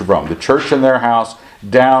the Church of Rome. The church in their house,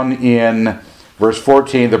 down in verse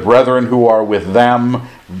 14, the brethren who are with them.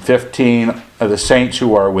 15, the saints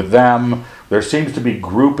who are with them. There seems to be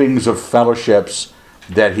groupings of fellowships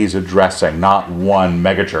that he's addressing, not one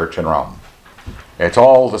megachurch in Rome. It's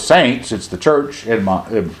all the saints. It's the church in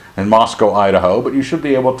Moscow, Idaho. But you should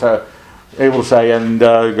be able to say and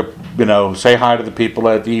say hi to the people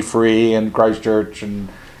at E Free and Christchurch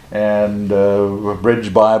and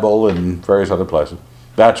Bridge Bible and various other places.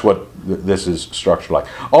 That's what this is structured like.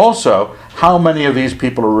 Also, how many of these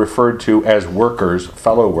people are referred to as workers,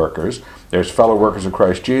 fellow workers? There's fellow workers of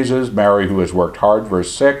Christ Jesus, Mary who has worked hard,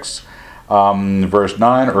 verse 6. Verse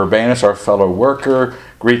 9, Urbanus, our fellow worker.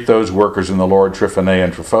 Greet those workers in the Lord, Tryphena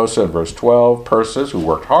and Tryphosa, in verse 12. Persis, who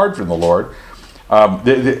worked hard for the Lord.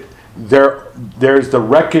 There's the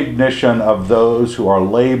recognition of those who are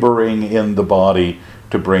laboring in the body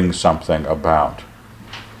to bring something about.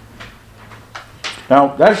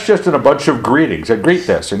 Now, that's just in a bunch of greetings. Greet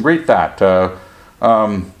this and greet that.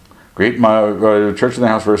 Greet my church in the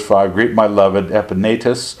house, verse 5. Greet my beloved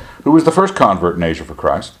Epaenetus, who was the first convert in Asia for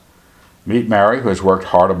Christ. Meet Mary, who has worked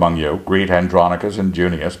hard among you. Greet Andronicus and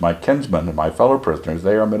Junius, my kinsmen and my fellow prisoners.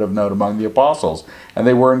 They are men of note among the apostles, and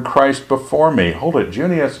they were in Christ before me. Hold it,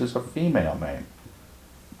 Junius is a female name.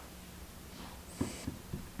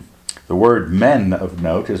 The word men of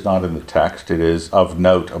note is not in the text. It is of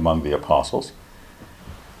note among the apostles.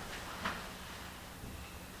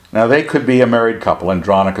 Now, they could be a married couple,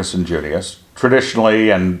 Andronicus and Junius.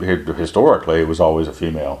 Traditionally and historically, it was always a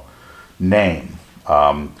female name.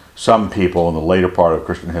 Some people in the later part of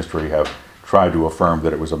Christian history have tried to affirm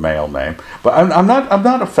that it was a male name. But I'm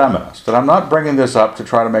not a feminist, and I'm not bringing this up to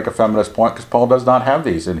try to make a feminist point, because Paul does not have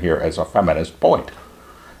these in here as a feminist point.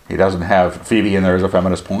 He doesn't have Phoebe in there as a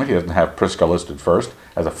feminist point. He doesn't have Prisca listed first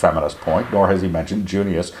as a feminist point, nor has he mentioned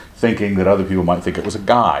Junius, thinking that other people might think it was a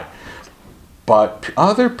guy. But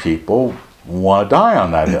other people want to die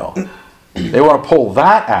on that hill. They want to pull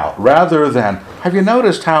that out rather than, have you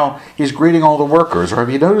noticed how he's greeting all the workers? Or have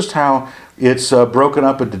you noticed how it's broken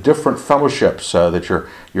up into different fellowships that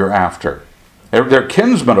you're after? They're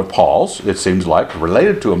kinsmen of Paul's, it seems like,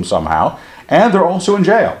 related to him somehow, and they're also in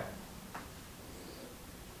jail.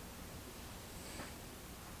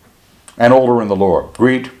 And older in the Lord.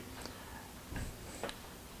 Greet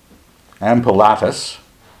Ampliatus,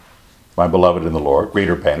 my beloved in the Lord. Greet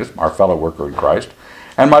Urbanus, our fellow worker in Christ.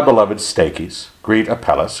 And my beloved Stachys. Greet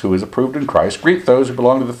Apelles, who is approved in Christ. Greet those who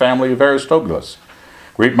belong to the family of Aristobulus.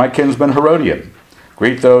 Greet my kinsman Herodian.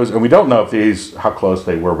 Greet those, and we don't know if how close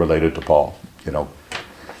they were related to Paul.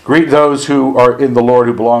 Greet those who are in the Lord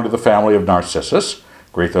who belong to the family of Narcissus.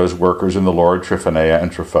 Greet those workers in the Lord, Tryphena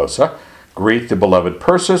and Tryphosa. Greet the beloved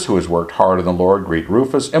Persis, who has worked hard in the Lord. Greet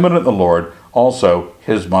Rufus, eminent in the Lord, also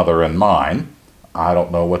his mother and mine. I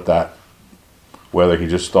don't know whether he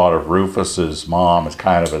just thought of Rufus's mom as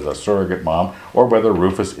kind of as a surrogate mom, or whether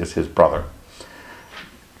Rufus is his brother.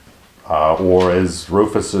 Or is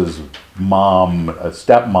Rufus's mom,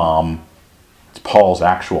 stepmom, it's Paul's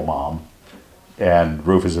actual mom, and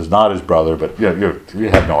Rufus is not his brother, but you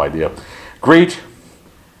have no idea. Greet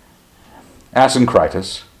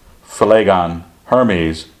Asyncritus, Philegon,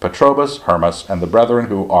 Hermes, Petrobus, Hermas, and the brethren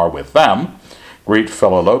who are with them. Greet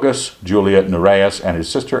Philologus, Julia, Nereus, and his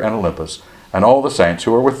sister, and Olympus, and all the saints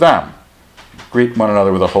who are with them. Greet one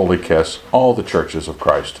another with a holy kiss. All the churches of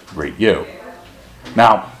Christ greet you.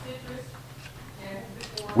 Now,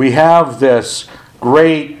 we have this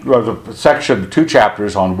great section, 2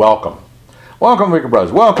 chapters on welcome. Welcome, Weaker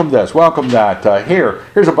Brothers. Welcome this. Welcome that.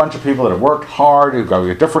 Here's a bunch of people that have worked hard. Who've got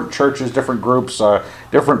different churches, different groups,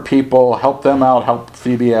 different people. Help them out. Help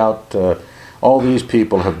Phoebe out. All these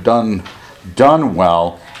people have done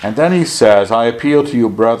well. And then he says, I appeal to you,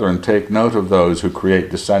 brethren, take note of those who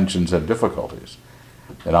create dissensions and difficulties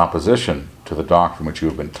in opposition to the doctrine which you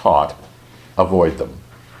have been taught. Avoid them.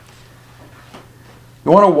 You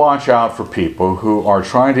want to watch out for people who are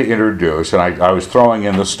trying to introduce, and I was throwing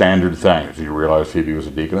in the standard things. You realize Phoebe was a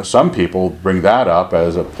deaconess. Some people bring that up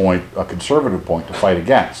as a conservative point to fight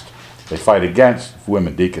against. They fight against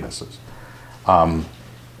women deaconesses. The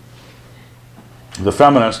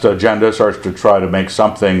feminist agenda starts to try to make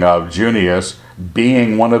something of Junius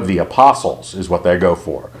being one of the apostles, is what they go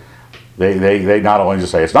for. They not only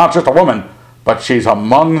just say, it's not just a woman, but she's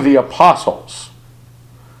among the apostles.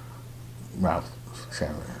 Well,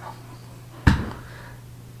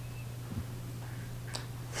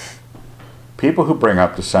 people who bring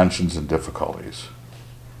up dissensions and difficulties,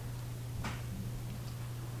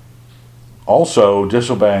 also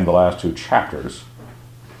disobeying the last two chapters,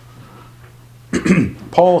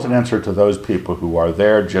 Paul's an answer to those people who are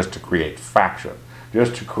there just to create faction,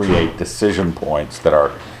 just to create decision points that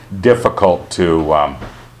are difficult to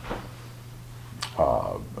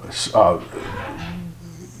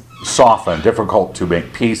soften, difficult to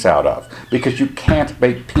make peace out of. Because you can't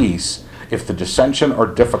make peace if the dissension or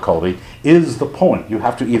difficulty is the point. You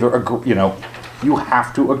have to either agree, you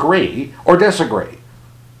have to agree or disagree.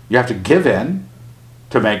 You have to give in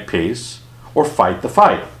to make peace or fight the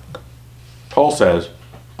fight. Paul says,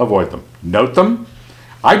 avoid them. Note them.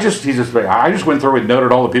 I just went through and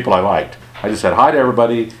noted all the people I liked. I just said hi to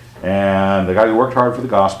everybody, and the guy who worked hard for the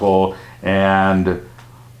gospel, and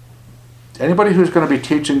anybody who's going to be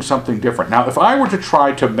teaching something different. Now, if I were to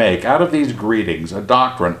try to make out of these greetings a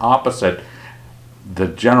doctrine opposite the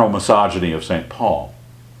general misogyny of St. Paul,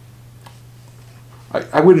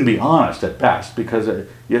 I wouldn't be honest at best, because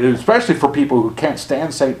especially for people who can't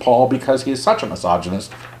stand St. Paul because he is such a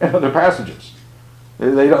misogynist in other passages.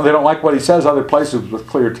 They don't like what he says other places with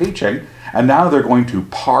clear teaching, and now they're going to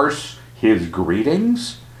parse his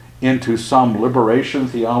greetings into some liberation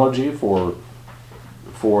theology for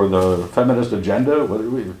the feminist agenda.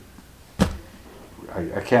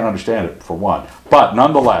 I can't understand it, for one. But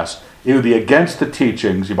nonetheless, it would be against the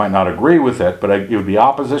teachings. You might not agree with it, but it would be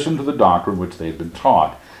opposition to the doctrine which they've been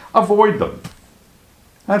taught. Avoid them.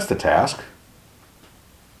 That's the task.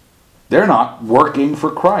 They're not working for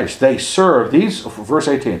Christ. They serve these, verse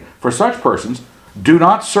 18, for such persons do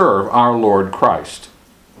not serve our Lord Christ,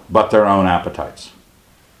 but their own appetites.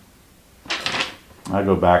 I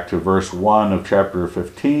go back to verse 1 of chapter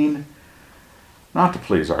 15, not to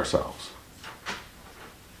please ourselves.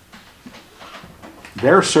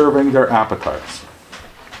 They're serving their appetites.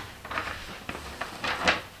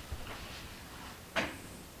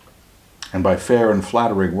 And by fair and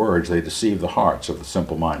flattering words, they deceive the hearts of the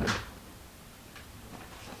simple-minded.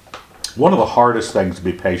 One of the hardest things to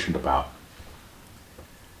be patient about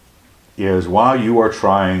is while you are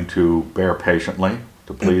trying to bear patiently,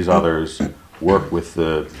 to please others, work with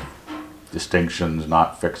the distinctions,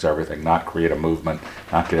 not fix everything, not create a movement,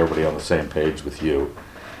 not get everybody on the same page with you.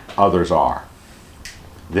 Others are.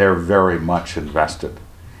 They're very much invested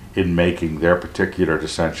in making their particular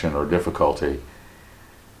dissension or difficulty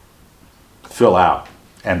fill out.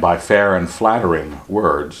 And by fair and flattering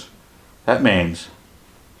words, that means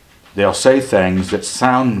they'll say things that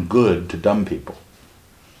sound good to dumb people.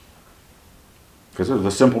 Because they're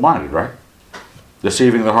the simple-minded, right?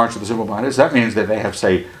 Deceiving the hearts of the simple-minded. That means that they have,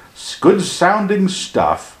 say, good-sounding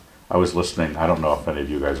stuff. I was listening. I don't know if any of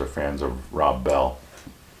you guys are fans of Rob Bell,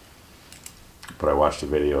 but I watched a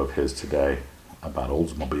video of his today about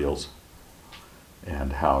Oldsmobiles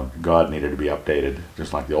and how God needed to be updated,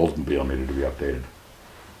 just like the Oldsmobile needed to be updated.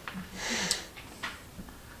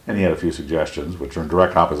 And he had a few suggestions, which are in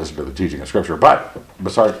direct opposition to the teaching of Scripture. But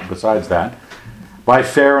besides that, by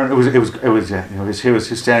fair, and he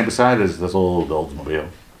was standing beside this old Oldsmobile,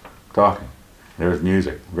 talking. There was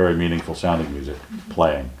music, very meaningful sounding music,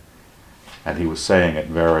 playing, and he was saying it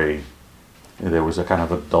very. There was a kind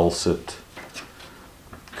of a dulcet,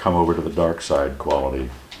 come over to the dark side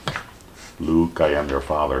quality. Luke, I am your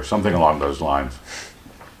father, something along those lines.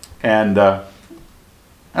 And the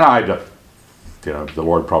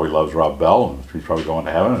Lord probably loves Rob Bell, and he's probably going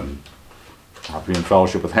to heaven, and I'll be in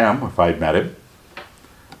fellowship with him if I'd met him.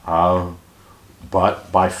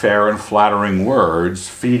 But by fair and flattering words,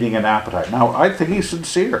 feeding an appetite. Now, I think he's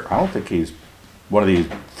sincere. I don't think he's one of these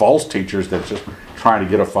false teachers that's just trying to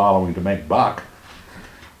get a following to make buck.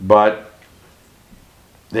 But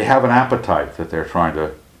they have an appetite that they're trying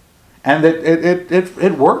to And that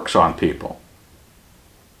it works on people.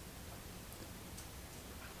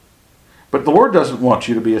 But the Lord doesn't want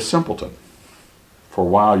you to be a simpleton. For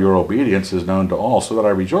while your obedience is known to all, so that I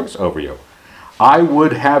rejoice over you. I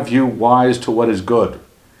would have you wise to what is good,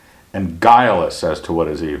 and guileless as to what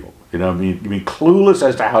is evil. You know, be clueless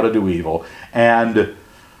as to how to do evil, and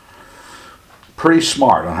pretty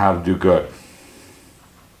smart on how to do good.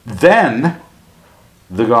 Then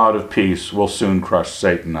the God of peace will soon crush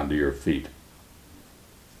Satan under your feet.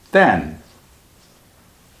 Then,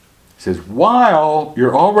 he says, while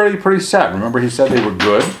you're already pretty set. Remember, he said they were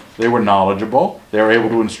good, they were knowledgeable, they were able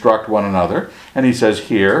to instruct one another. And he says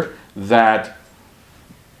here that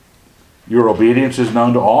your obedience is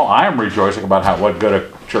known to all. I am rejoicing about what good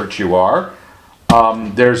a church you are.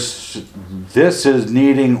 This is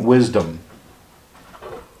needing wisdom,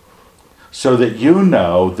 so that you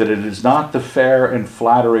know that it is not the fair and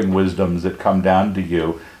flattering wisdoms that come down to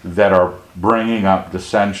you that are bringing up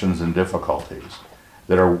dissensions and difficulties,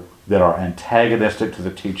 that are antagonistic to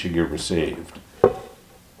the teaching you received,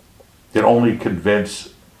 that only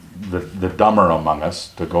convince the dumber among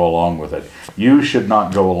us to go along with it. You should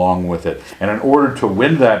not go along with it. And in order to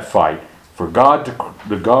win that fight, for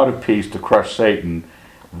the God of peace to crush Satan,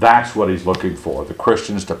 that's what he's looking for. The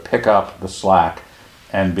Christians to pick up the slack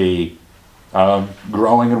and be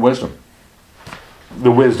growing in wisdom.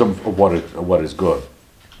 The wisdom of what is good.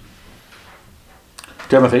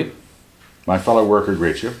 Timothy, my fellow worker,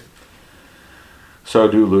 greets you. So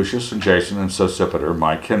do Lucius and Jason and Sosipater,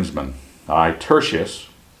 my kinsmen. I, Tertius,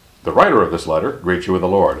 the writer of this letter, greet you with the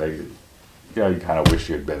Lord. You kind of wish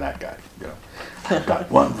you had been that guy. You know, I've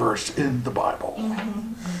got one verse in the Bible.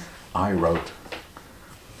 I wrote,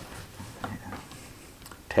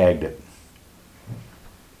 tagged it.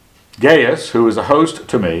 Gaius, who is a host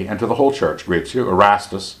to me and to the whole church, greets you.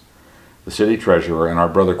 Erastus, the city treasurer, and our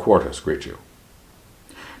brother Quartus greet you.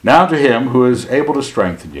 Now to him who is able to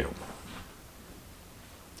strengthen you,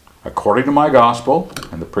 according to my gospel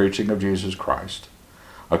and the preaching of Jesus Christ,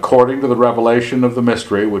 according to the revelation of the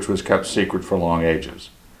mystery which was kept secret for long ages,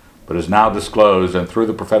 but is now disclosed and through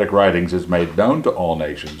the prophetic writings is made known to all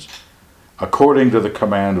nations, according to the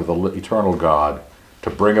command of the eternal God, to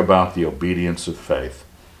bring about the obedience of faith.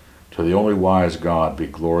 To the only wise God be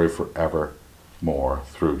glory forevermore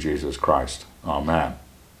through Jesus Christ. Amen.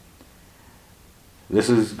 This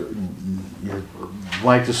is, you'd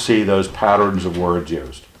like to see those patterns of words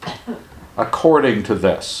used. According to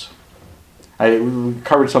this. We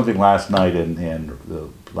covered something last night in the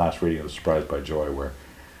last reading of Surprised by Joy, where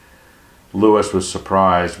Lewis was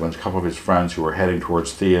surprised when a couple of his friends who were heading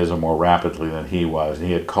towards theism more rapidly than he was, and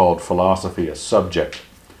he had called philosophy a subject.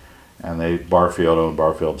 And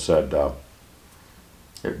Barfield said,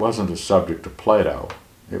 it wasn't a subject of Plato,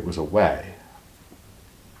 it was a way.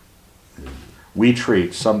 We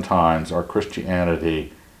treat sometimes our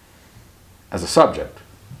Christianity as a subject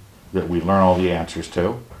that we learn all the answers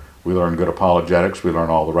to. We learn good apologetics, we learn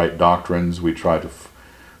all the right doctrines, we try to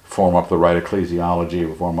form up the right ecclesiology,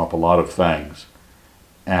 we form up a lot of things.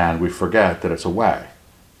 And we forget that it's a way.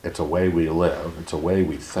 It's a way we live, it's a way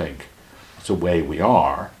we think, it's a way we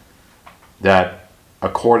are, that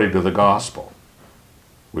according to the gospel,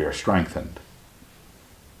 we are strengthened.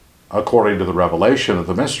 According to the revelation of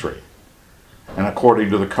the mystery, and according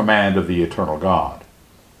to the command of the eternal God.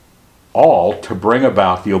 All to bring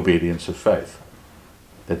about the obedience of faith.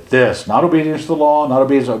 That this, not obedience to the law, not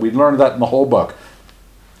obedience, we learned that in the whole book.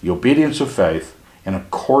 The obedience of faith in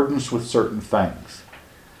accordance with certain things.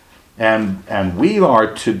 And we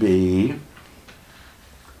are to be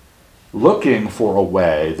looking for a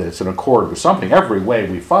way that's in accord with something. Every way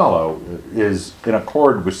we follow is in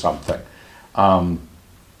accord with something.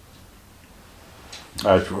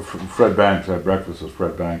 Fred Banks, I had breakfast with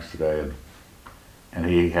Fred Banks today, and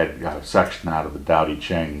he had got a section out of the Tao Te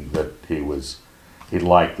Ching that he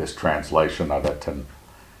liked this translation of it, and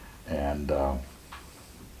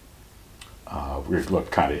we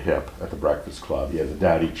looked kind of hip at the Breakfast Club. He had the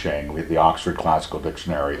Tao Te Ching, we had the Oxford Classical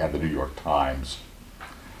Dictionary, and the New York Times.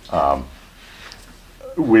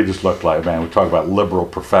 We just looked like, man, we talk about liberal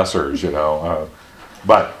professors,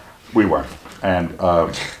 but we weren't. And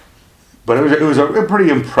but it was a pretty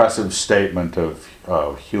impressive statement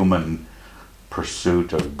of human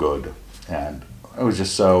pursuit of good, and it was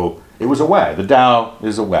just it was a way. The Tao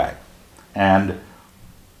is a way, and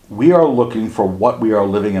we are looking for what we are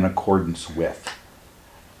living in accordance with.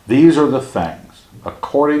 These are the things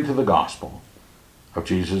according to the gospel of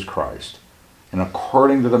Jesus Christ, and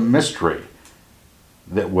according to the mystery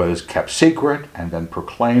that was kept secret and then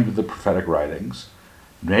proclaimed in the prophetic writings,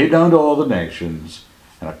 made known to all the nations,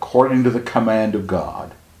 and according to the command of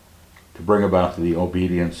God, to bring about the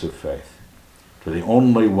obedience of faith. To the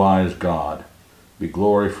only wise God be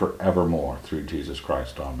glory forevermore through Jesus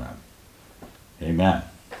Christ. Amen. Amen.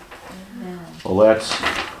 Well, let's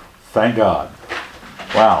thank God.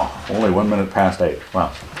 Wow, only 1 minute past 8.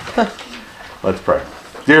 Wow. Let's pray.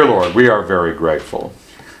 Dear Lord, we are very grateful,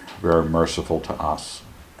 very merciful to us,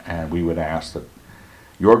 and we would ask that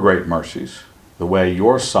your great mercies, the way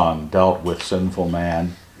your Son dealt with sinful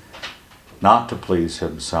man, not to please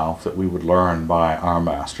himself, that we would learn by our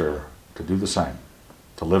Master to do the same,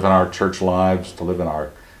 to live in our church lives, to live in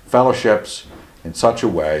our fellowships in such a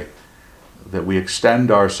way that we extend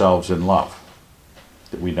ourselves in love,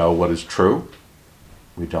 that we know what is true,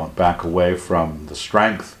 we don't back away from the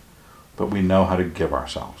strength, but we know how to give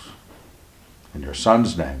ourselves. In your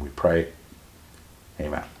Son's name we pray.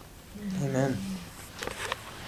 Amen. Amen.